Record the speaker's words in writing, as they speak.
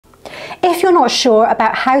If you're not sure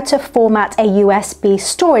about how to format a USB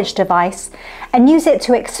storage device and use it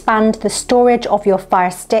to expand the storage of your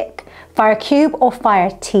Firestick, Firecube or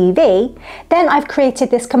Fire TV, then I've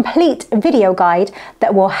created this complete video guide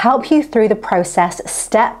that will help you through the process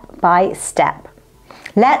step by step.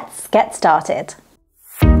 Let's get started.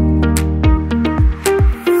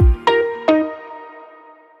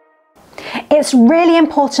 It's really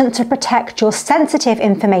important to protect your sensitive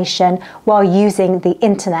information while using the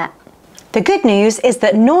internet. The good news is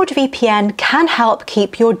that NordVPN can help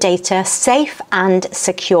keep your data safe and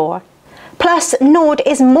secure. Plus, Nord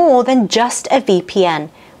is more than just a VPN,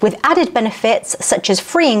 with added benefits such as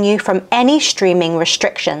freeing you from any streaming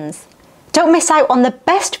restrictions. Don't miss out on the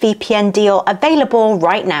best VPN deal available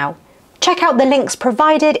right now. Check out the links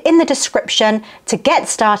provided in the description to get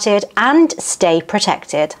started and stay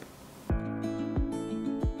protected.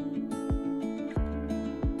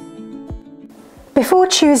 Before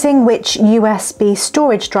choosing which USB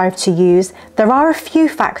storage drive to use, there are a few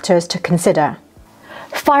factors to consider.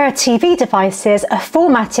 Fire TV devices are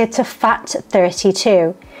formatted to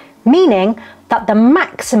FAT32, meaning that the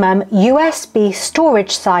maximum USB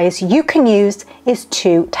storage size you can use is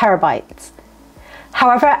 2 terabytes.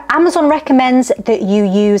 However, Amazon recommends that you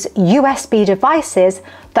use USB devices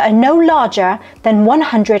that are no larger than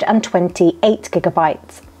 128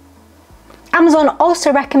 gigabytes. Amazon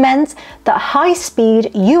also recommends that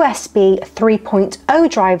high-speed USB 3.0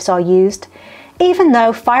 drives are used, even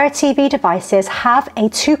though Fire TV devices have a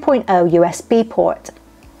 2.0 USB port.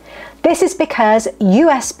 This is because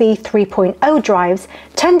USB 3.0 drives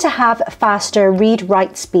tend to have faster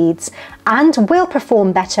read-write speeds and will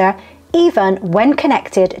perform better even when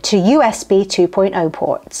connected to USB 2.0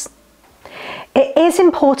 ports. It is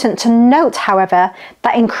important to note, however,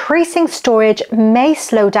 that increasing storage may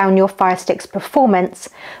slow down your Firestick's performance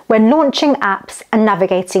when launching apps and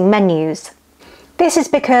navigating menus. This is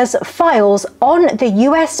because files on the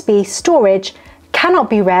USB storage cannot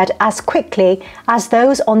be read as quickly as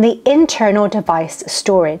those on the internal device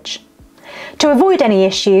storage. To avoid any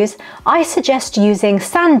issues, I suggest using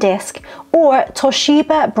SanDisk or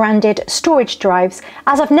Toshiba branded storage drives,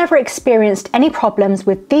 as I've never experienced any problems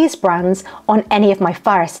with these brands on any of my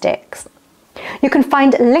Firesticks. You can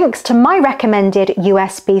find links to my recommended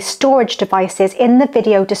USB storage devices in the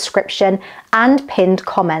video description and pinned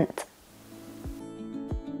comment.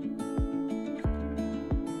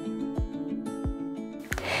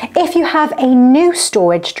 If you have a new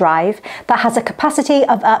storage drive that has a capacity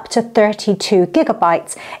of up to 32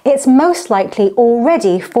 gigabytes, it's most likely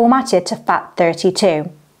already formatted to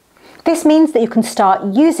FAT32. This means that you can start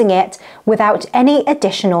using it without any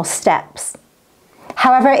additional steps.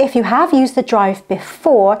 However, if you have used the drive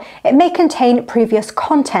before, it may contain previous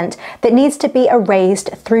content that needs to be erased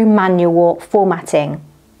through manual formatting.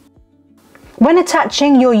 When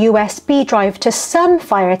attaching your USB drive to some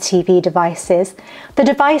Fire TV devices, the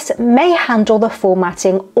device may handle the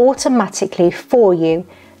formatting automatically for you,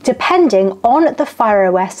 depending on the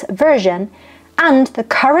FireOS version and the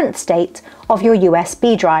current state of your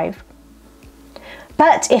USB drive.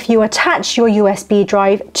 But if you attach your USB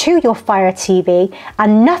drive to your Fire TV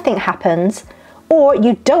and nothing happens, or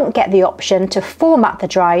you don't get the option to format the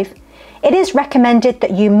drive, it is recommended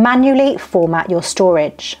that you manually format your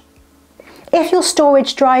storage. If your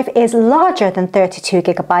storage drive is larger than 32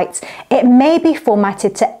 gigabytes, it may be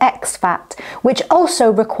formatted to exFAT, which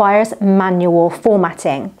also requires manual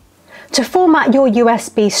formatting. To format your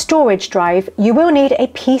USB storage drive, you will need a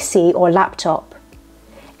PC or laptop.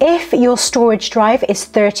 If your storage drive is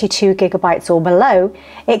 32 gigabytes or below,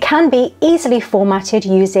 it can be easily formatted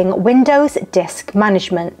using Windows Disk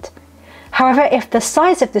Management. However, if the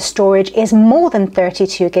size of the storage is more than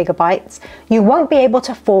 32 gigabytes, you won't be able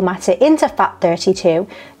to format it into FAT32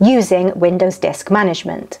 using Windows Disk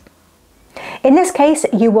Management. In this case,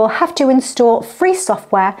 you will have to install free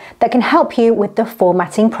software that can help you with the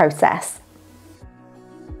formatting process.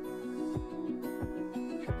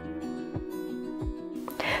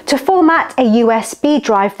 To format a USB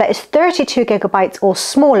drive that is 32 gigabytes or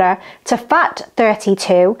smaller to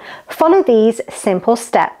FAT32, follow these simple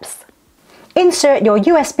steps. Insert your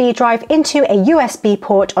USB drive into a USB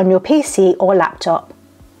port on your PC or laptop.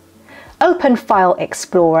 Open File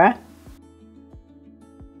Explorer.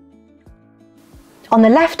 On the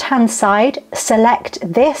left-hand side, select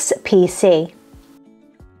this PC.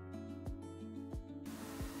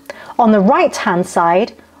 On the right-hand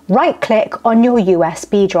side, right-click on your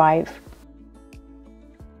USB drive.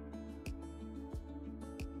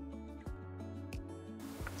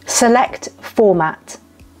 Select Format.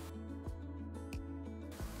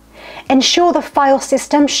 Ensure the file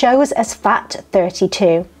system shows as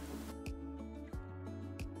FAT32.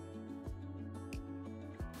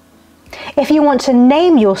 If you want to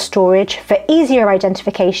name your storage for easier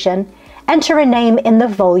identification, enter a name in the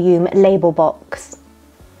volume label box.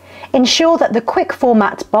 Ensure that the Quick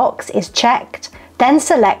Format box is checked, then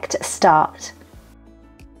select Start.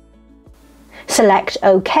 Select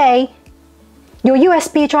OK. Your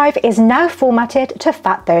USB drive is now formatted to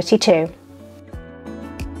FAT32.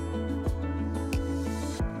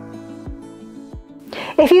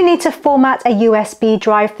 If you need to format a USB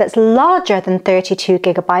drive that's larger than 32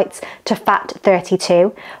 GB to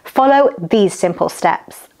FAT32, follow these simple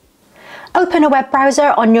steps. Open a web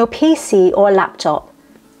browser on your PC or laptop.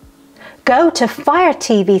 Go to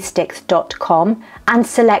FireTVSticks.com and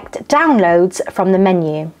select Downloads from the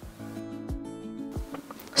menu.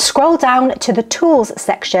 Scroll down to the Tools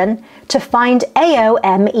section to find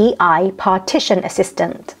AOMEI Partition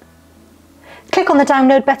Assistant. Click on the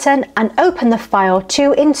download button and open the file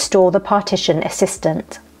to install the Partition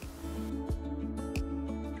Assistant.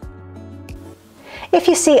 If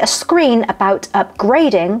you see a screen about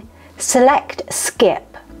upgrading, select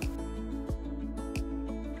Skip.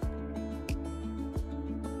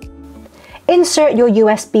 Insert your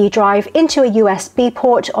USB drive into a USB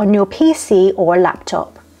port on your PC or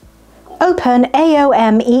laptop. Open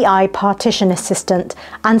AOMEI Partition Assistant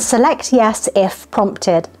and select Yes if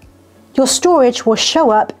prompted. Your storage will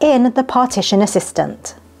show up in the Partition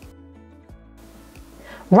Assistant.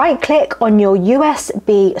 Right-click on your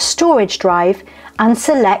USB storage drive and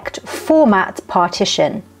select Format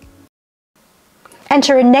Partition.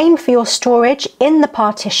 Enter a name for your storage in the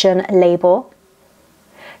partition label.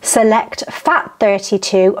 Select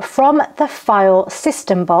FAT32 from the File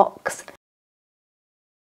System box.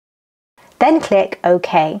 Then click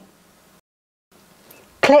OK.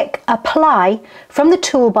 Click Apply from the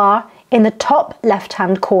toolbar in the top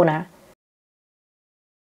left-hand corner.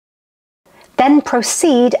 Then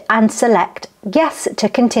proceed and select Yes to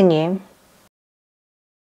continue.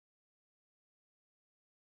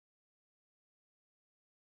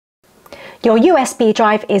 Your USB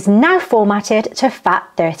drive is now formatted to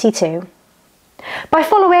FAT32. By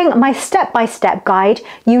following my step-by-step guide,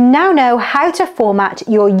 you now know how to format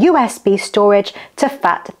your USB storage to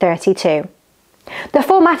FAT32. The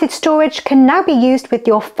formatted storage can now be used with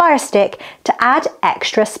your Firestick to add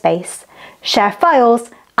extra space, share files,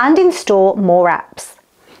 and install more apps.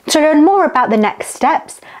 To learn more about the next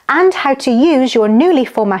steps and how to use your newly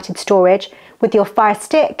formatted storage with your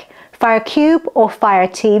Firestick, Firecube, or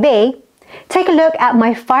FireTV, take a look at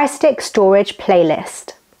my Firestick storage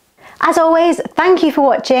playlist. As always, thank you for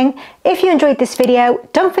watching. If you enjoyed this video,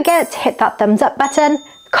 don't forget to hit that thumbs up button,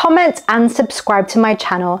 comment and subscribe to my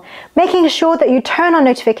channel, making sure that you turn on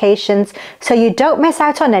notifications so you don't miss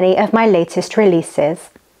out on any of my latest releases.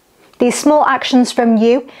 These small actions from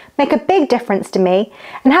you make a big difference to me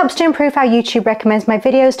and helps to improve how YouTube recommends my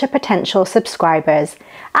videos to potential subscribers,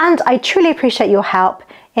 and I truly appreciate your help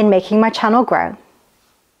in making my channel grow.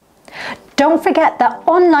 Don't forget that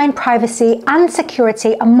online privacy and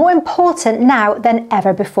security are more important now than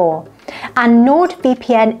ever before, and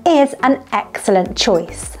NordVPN is an excellent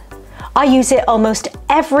choice. I use it almost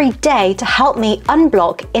every day to help me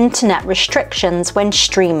unblock internet restrictions when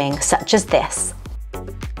streaming, such as this.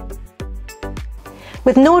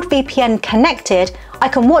 With NordVPN connected, I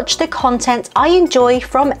can watch the content I enjoy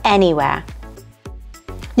from anywhere.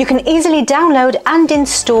 You can easily download and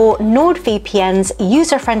install NordVPN's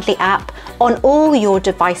user-friendly app on all your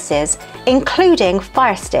devices, including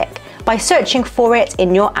Firestick, by searching for it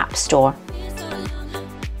in your App Store.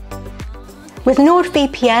 With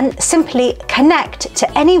NordVPN, simply connect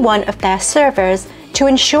to any one of their servers to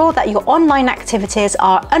ensure that your online activities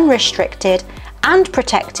are unrestricted and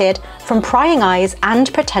protected from prying eyes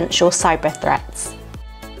and potential cyber threats.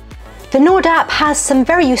 The Nord app has some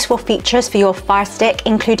very useful features for your Firestick,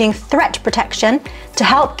 including threat protection to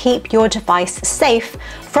help keep your device safe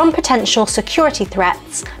from potential security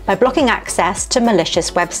threats by blocking access to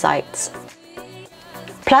malicious websites.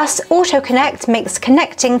 Plus, AutoConnect makes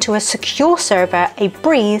connecting to a secure server a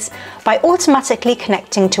breeze by automatically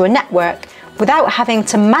connecting to a network without having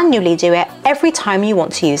to manually do it every time you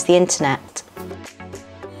want to use the internet.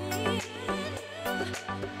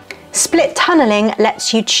 Split tunneling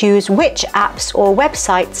lets you choose which apps or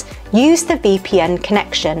websites use the VPN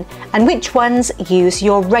connection and which ones use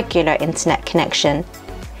your regular internet connection.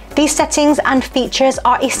 These settings and features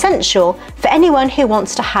are essential for anyone who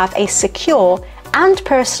wants to have a secure and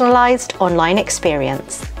personalised online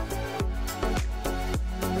experience.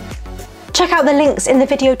 Check out the links in the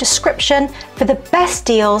video description for the best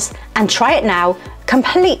deals and try it now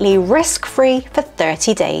completely risk-free for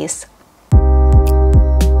 30 days.